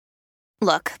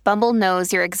Look, Bumble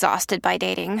knows you're exhausted by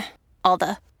dating. All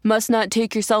the must not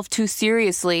take yourself too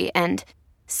seriously and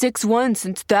 6'1"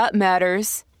 since that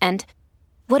matters. And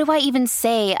what do I even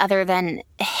say other than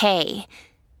hey?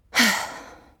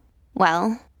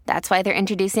 Well, that's why they're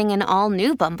introducing an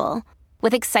all-new Bumble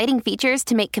with exciting features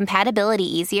to make compatibility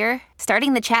easier,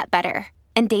 starting the chat better,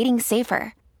 and dating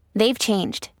safer. They've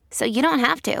changed, so you don't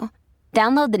have to.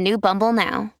 Download the new Bumble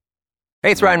now.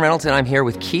 Hey, it's Ryan Reynolds, and I'm here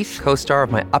with Keith, co-star of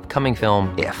my upcoming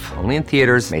film, If, only in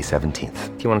theaters May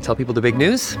 17th. Do you want to tell people the big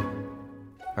news?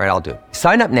 All right, I'll do it.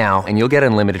 Sign up now and you'll get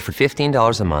unlimited for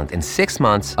 $15 a month and 6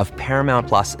 months of Paramount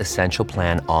Plus Essential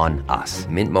Plan on us.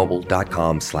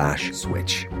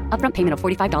 MintMobile.com/switch. Upfront payment of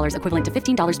 $45 equivalent to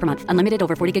 $15 per month. Unlimited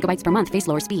over 40 gigabytes per month. Face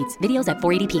lower speeds. Videos at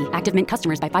 480p. Active Mint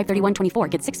customers by 531.24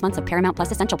 get 6 months of Paramount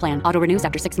Plus Essential Plan. Auto renews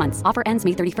after 6 months. Offer ends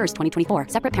May 31st, 2024.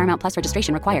 Separate Paramount Plus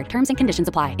registration required. Terms and conditions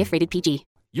apply if rated PG.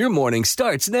 Your morning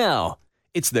starts now.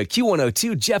 It's the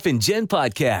Q102 Jeff and Jen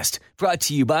podcast, brought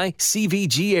to you by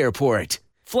CVG Airport.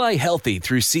 Fly healthy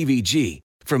through CVG.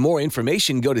 For more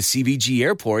information, go to CVG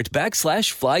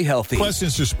Airport/fly healthy.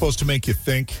 Questions are supposed to make you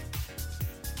think.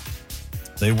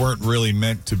 They weren't really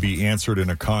meant to be answered in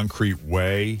a concrete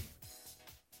way.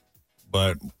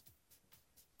 But,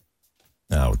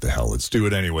 what the hell? Let's do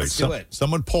it anyway. Let's do it.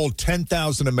 Someone polled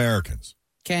 10,000 Americans.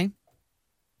 Okay.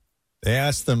 They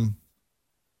asked them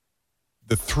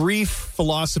the 3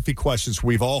 philosophy questions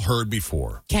we've all heard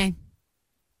before. Okay.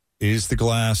 Is the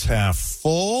glass half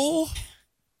full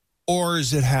or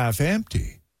is it half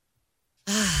empty?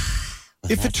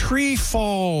 If a tree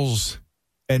falls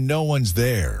and no one's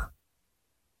there,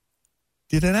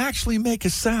 did it actually make a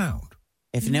sound?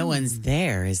 If no one's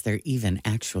there, is there even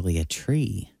actually a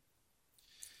tree?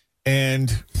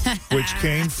 And which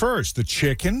came first, the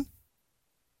chicken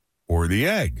or the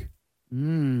egg?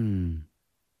 And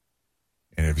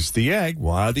if it's the egg,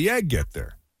 why did the egg get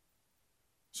there?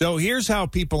 So here's how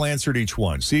people answered each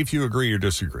one. See if you agree or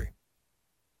disagree.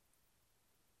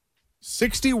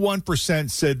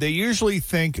 61% said they usually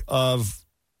think of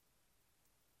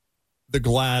the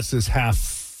glass as half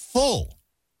full.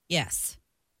 Yes.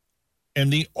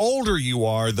 And the older you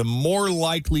are, the more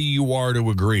likely you are to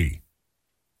agree.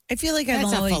 I feel like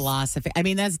That's a philosophy. I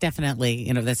mean, that's definitely,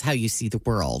 that's how you see the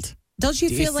world. Don't you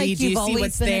feel like you've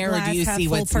always been a glass half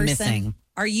full person? Missing?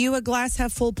 Are you a glass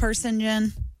half full person,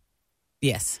 Jen?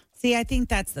 Yes. See, I think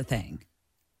that's the thing.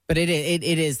 But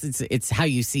it's how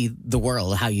you see the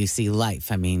world, how you see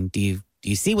life. I mean, do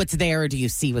you see what's there or do you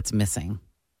see what's missing?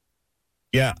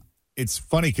 Yeah, it's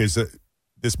funny because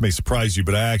this may surprise you,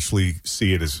 but I actually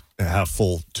see it as half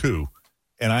full too.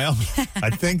 And I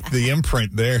think the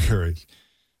imprint there is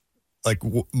like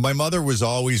my mother was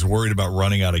always worried about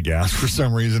running out of gas for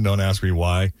some reason. Don't ask me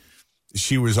why.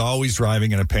 She was always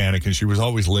driving in a panic and she was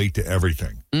always late to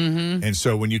everything. Mm-hmm. And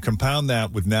so when you compound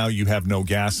that with now you have no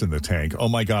gas in the tank, oh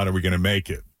my God, are we going to make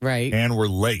it? Right. And we're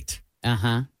late.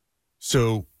 Uh-huh.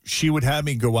 So she would have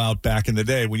me go out back in the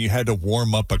day when you had to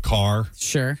warm up a car.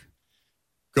 Sure.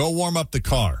 Go warm up the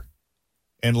car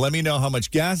and let me know how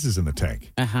much gas is in the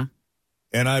tank. Uh-huh.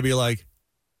 And I'd be like,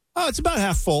 oh, it's about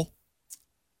half full.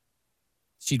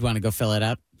 She'd want to go fill it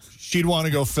up. She'd want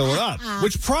to go fill it up,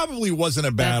 which probably wasn't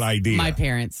a bad idea. My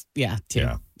parents,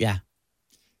 too. Yeah.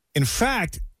 In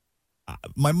fact,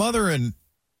 my mother and,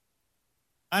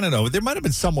 I don't know, there might have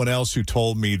been someone else who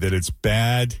told me that it's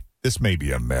bad. This may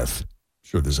be a myth. I'm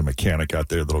sure there's a mechanic out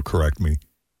there that'll correct me.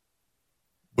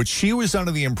 But she was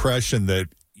under the impression that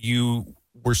you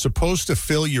were supposed to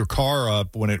fill your car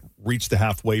up when it reached the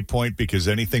halfway point because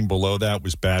anything below that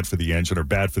was bad for the engine or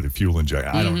bad for the fuel injection.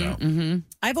 I don't know. Mm-hmm.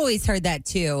 I've always heard that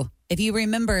too. If you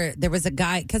remember, there was a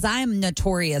guy, because I'm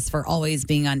notorious for always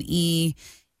being on E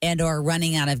and or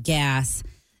running out of gas.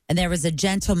 And there was a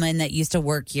gentleman that used to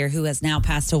work here who has now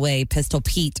passed away. Pistol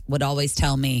Pete would always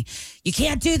tell me, you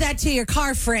can't do that to your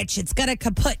car, Fritch. It's going to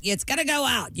kaput you. It's going to go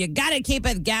out. You got to keep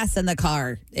it gas in the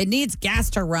car. It needs gas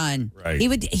to run. Right. He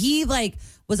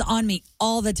was on me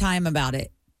all the time about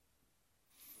it.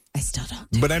 I still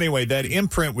don't. But anyway, that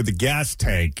imprint with the gas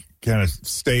tank kind of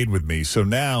stayed with me. So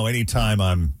now anytime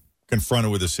I'm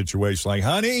confronted with a situation like,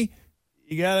 honey,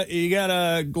 you got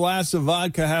a glass of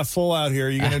vodka half full out here. Are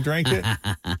you going to drink it?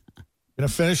 Going to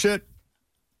finish it?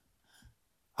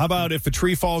 How about if a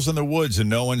tree falls in the woods and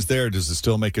no one's there, does it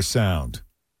still make a sound?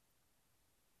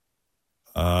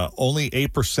 Only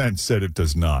 8% said it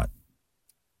does not.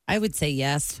 I would say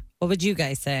yes. What would you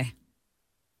guys say?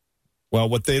 Well,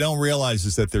 what they don't realize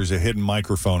is that there's a hidden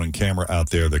microphone and camera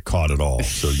out there that caught it all.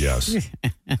 So, yes.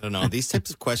 I don't know. These types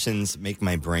of questions make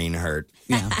my brain hurt.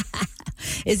 Yeah.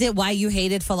 Is it why you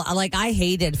hated I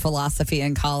hated philosophy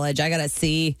in college. I got a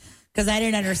C because I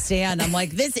didn't understand. I'm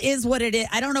like, this is what it is.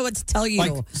 I don't know what to tell you.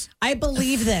 Like- I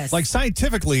believe this. Like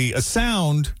scientifically, a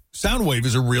sound wave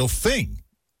is a real thing.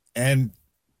 And,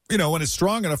 when it's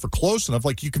strong enough or close enough,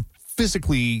 like you can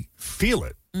physically feel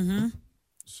it. Mm-hmm.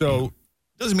 So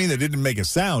it doesn't mean that it didn't make a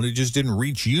sound. It just didn't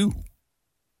reach you.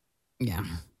 Yeah.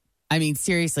 I mean,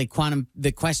 seriously,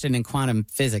 the question in quantum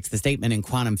physics, the statement in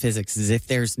quantum physics is if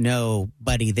there's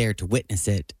nobody there to witness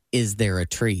it, is there a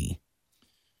tree?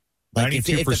 Like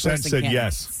 92% said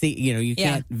yes. See, you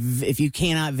can't, if you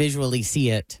cannot visually see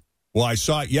it. Well, I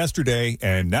saw it yesterday,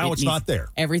 and now it's not there.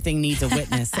 Everything needs a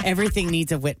witness. Everything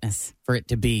needs a witness for it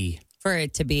to be. For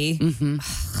it to be. Mm-hmm.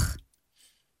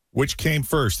 Which came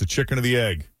first, the chicken or the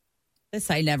egg? This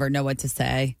I never know what to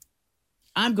say.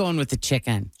 I'm going with the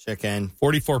chicken. Chicken.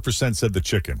 44% said the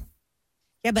chicken.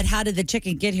 Yeah, but how did the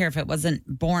chicken get here if it wasn't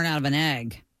born out of an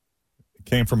egg? It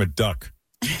came from a duck.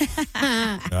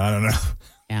 I don't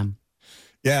know.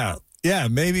 Yeah. Yeah.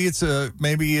 Maybe it's a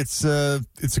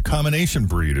combination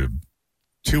breed of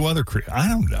two other creatures. I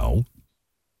don't know.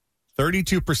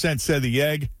 32% said the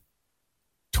egg.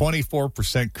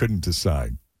 24% couldn't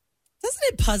decide. Doesn't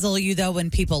it puzzle you though when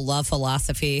people love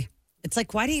philosophy? It's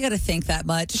like, why do you got to think that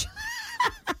much?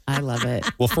 I love it.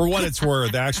 Well, for what it's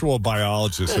worth, actual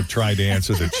biologists have tried to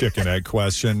answer the chicken egg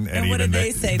question, and what even did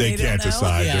they say? They can't don't know?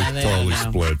 decide. Yeah, They're they totally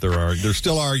don't know. split. They're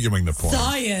still arguing the point.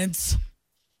 Science.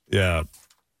 Yeah.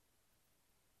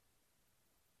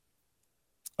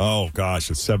 Oh gosh,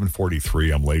 it's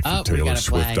 7:43. I'm late for Oh, we Taylor gotta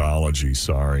play. Swiftology.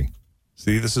 Sorry.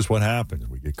 See, this is what happens.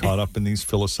 We get caught up in these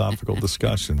philosophical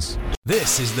discussions.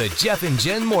 This is the Jeff and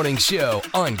Jen Morning Show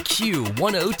on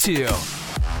Q102.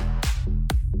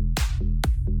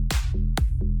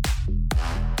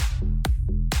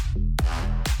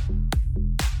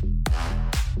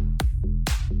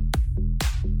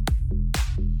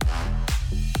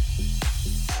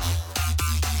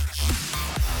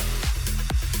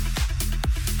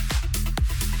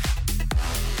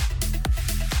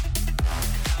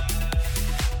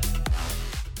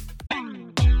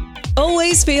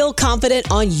 Always feel confident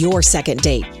on your second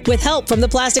date. With help from the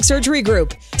Plastic Surgery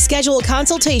Group. Schedule a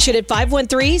consultation at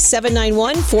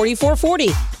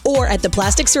 513-791-4440 or at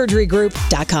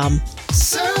theplasticsurgerygroup.com.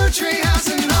 Surgery has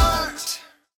an art.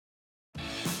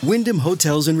 Wyndham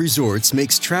Hotels and Resorts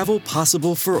makes travel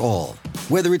possible for all.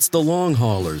 Whether it's the long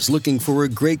haulers looking for a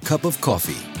great cup of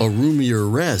coffee, a roomier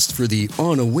rest for the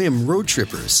on-a-whim road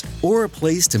trippers, or a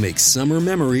place to make summer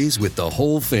memories with the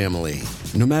whole family.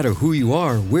 No matter who you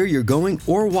are, where you're going,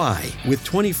 or why, with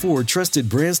 24 trusted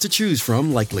brands to choose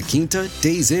from like La Quinta,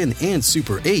 Days Inn, and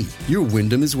Super 8, your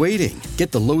Wyndham is waiting.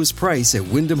 Get the lowest price at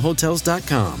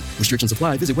WyndhamHotels.com. Restrictions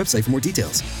apply. Visit website for more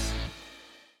details.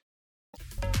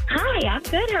 Hi, I'm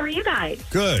good. How are you guys?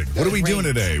 Good. What are we doing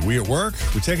today? We at work?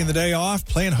 We taking the day off?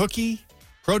 Playing hooky?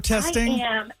 Protesting? I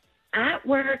am at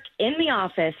work in the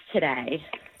office today.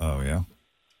 Oh, yeah?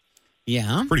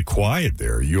 Yeah. Pretty quiet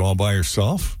there. Are you all by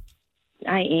yourself?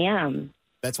 I am.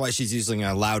 That's why she's using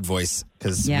a loud voice,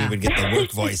 because Yeah. we would get the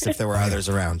work voice if there were others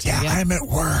around. Yeah, I'm at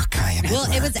work. Well,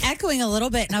 it was echoing a little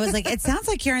bit, and I was like, it sounds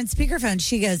like you're on speakerphone.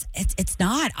 She goes, it's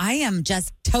not. I am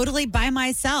just totally by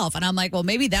myself. And I'm like, well,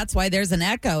 maybe that's why there's an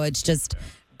echo. It's just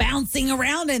bouncing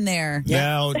around in there.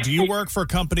 Now, do you work for a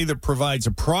company that provides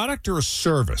a product or a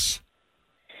service?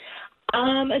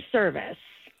 A service.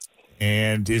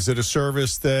 And is it a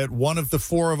service that one of the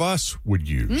four of us would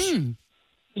use?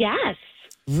 Yes.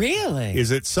 Really? Is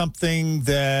it something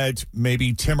that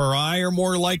maybe Tim or I are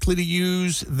more likely to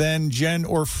use than Jen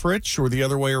or Fritch, or the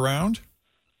other way around?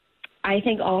 I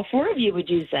think all four of you would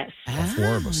use this. All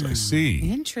four of us, I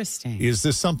see. Interesting. Is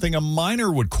this something a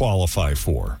minor would qualify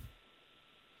for?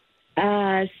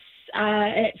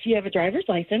 If you have a driver's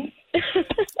license.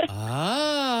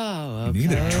 Oh, okay. You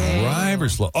need a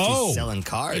driver's license. Oh, She's selling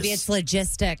cars. Maybe it's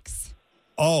logistics.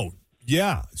 oh,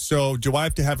 yeah. So do I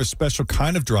have to have a special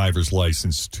kind of driver's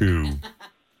license to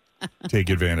take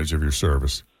advantage of your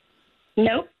service?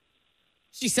 Nope.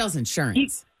 She sells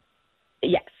insurance.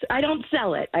 Yes. I don't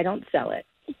sell it.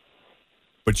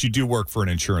 But you do work for an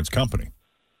insurance company.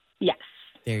 Yes.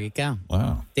 There you go.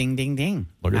 Wow. Ding, ding, ding.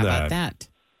 Look at How that. about that?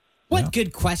 What Yeah.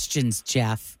 good questions,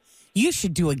 Jeff. You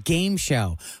should do a game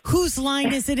show. Whose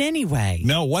line is it anyway?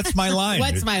 No, what's my line?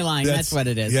 What's my line? That's what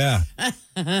it is. Yeah.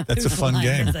 That's a fun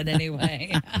game. Is it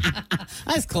anyway?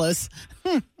 That's close.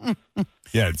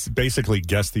 Yeah, it's basically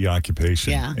guess the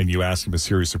occupation. Yeah. And you ask him a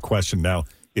series of questions. Now,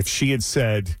 if she had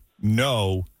said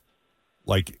no,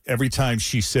 like every time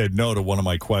she said no to one of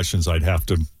my questions, you'd have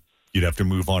to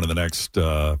move on to the next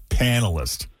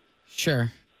panelist.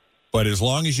 Sure. But as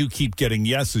long as you keep getting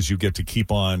yeses, you get to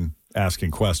keep on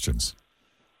asking questions.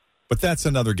 But that's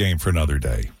another game for another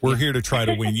day. We're here to try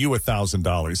to win you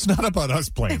 $1,000. It's not about us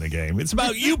playing the game. It's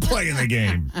about you playing the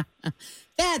game.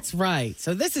 That's right.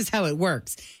 So this is how it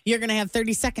works. You're going to have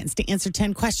 30 seconds to answer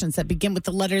 10 questions that begin with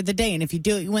the letter of the day. And if you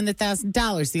do it, you win the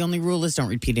 $1,000. The only rule is don't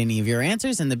repeat any of your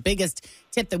answers. And the biggest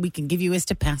tip that we can give you is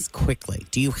to pass quickly.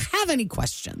 Do you have any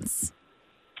questions?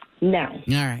 No. All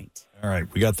right. All right.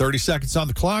 We got 30 seconds on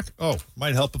the clock. Oh,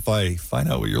 might help if I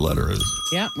find out what your letter is.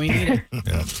 Yeah, we need it.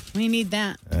 Yeah. We need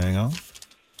that. Hang on.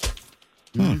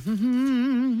 I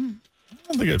don't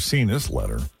think I've seen this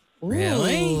letter.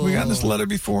 Really? We got this letter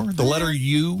before? The letter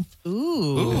U?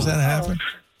 Ooh. Does that happen?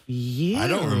 Yeah. I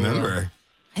don't remember.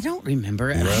 I don't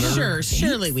remember.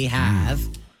 Surely we have.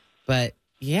 But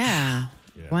yeah.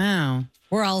 Wow.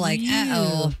 We're all like,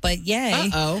 uh-oh, but yay.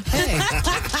 Uh-oh. Hey.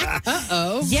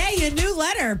 Uh-oh. Yay, a new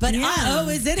letter, but uh-oh,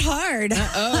 is it hard?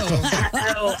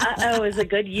 Uh-oh. Uh-oh is a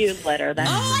good you letter.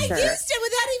 That's I for sure. used it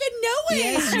without even knowing.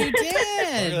 Yes, you Look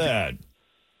did. at that.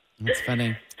 That's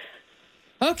funny.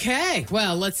 Okay,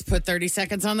 well, let's put 30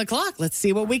 seconds on the clock. Let's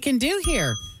see what we can do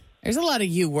here. There's a lot of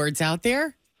you words out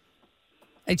there.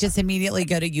 I just immediately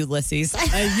go to Ulysses.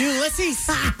 Ulysses.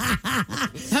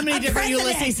 How many different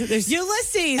Ulysses? There's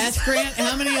Ulysses. Ask Grant,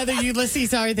 how many other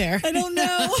Ulysses are there? I don't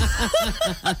know.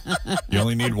 You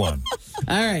only need one.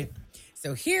 All right.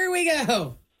 So here we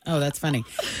go. Oh, that's funny.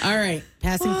 All right.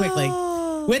 Passing quickly.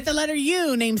 With the letter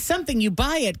U, name something you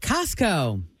buy at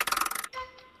Costco.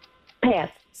 Pass.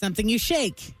 Something you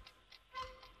shake.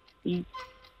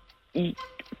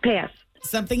 Pass.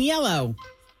 Something yellow.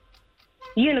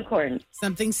 Unicorn.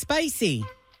 Something spicy.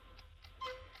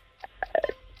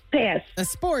 Pass. A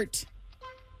sport.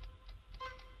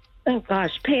 Oh,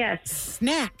 gosh. Pass.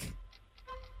 Snack.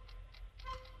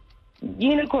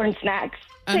 Unicorn snacks.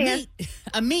 A Pass. meat.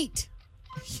 A meat.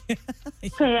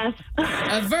 Pass.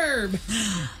 A verb.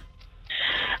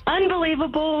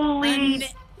 Unbelievably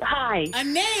high. A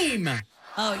name.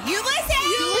 Oh, Ulysses!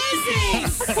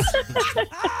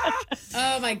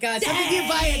 Oh, my God. Something you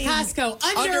buy at Costco.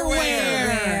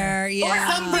 Underwear.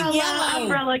 Yeah. Something yellow.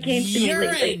 Umbrella came to me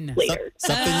Urine. later.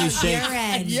 Something you shake.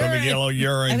 Urine. Something yellow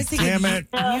urine. I was thinking Damn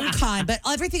it. UConn, but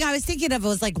everything I was thinking of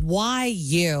was like, why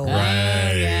you?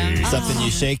 Right. Yeah. Something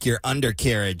you shake your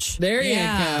undercarriage. There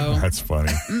Yeah. you go. That's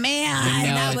funny. Man,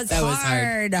 know, that was that was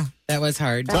hard. That was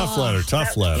hard. Tough letter.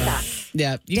 Tough letter.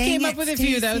 Yeah. You Dang came it, up with a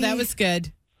few, though. Stacey. That was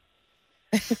good.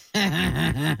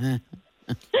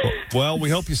 Well, we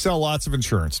hope you sell lots of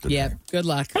insurance today. Yep. Good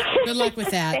luck. Good luck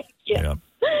with that. Yeah.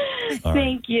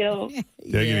 Thank you.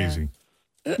 Take it easy.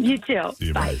 You too. See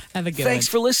you, Bye. bye. Have a good Thanks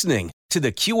for listening to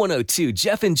the Q102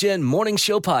 Jeff and Jen Morning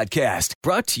Show podcast,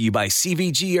 brought to you by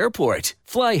CVG Airport.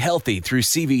 Fly healthy through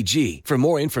CVG. For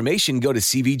more information, go to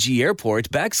CVG Airport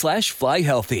 /fly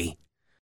healthy.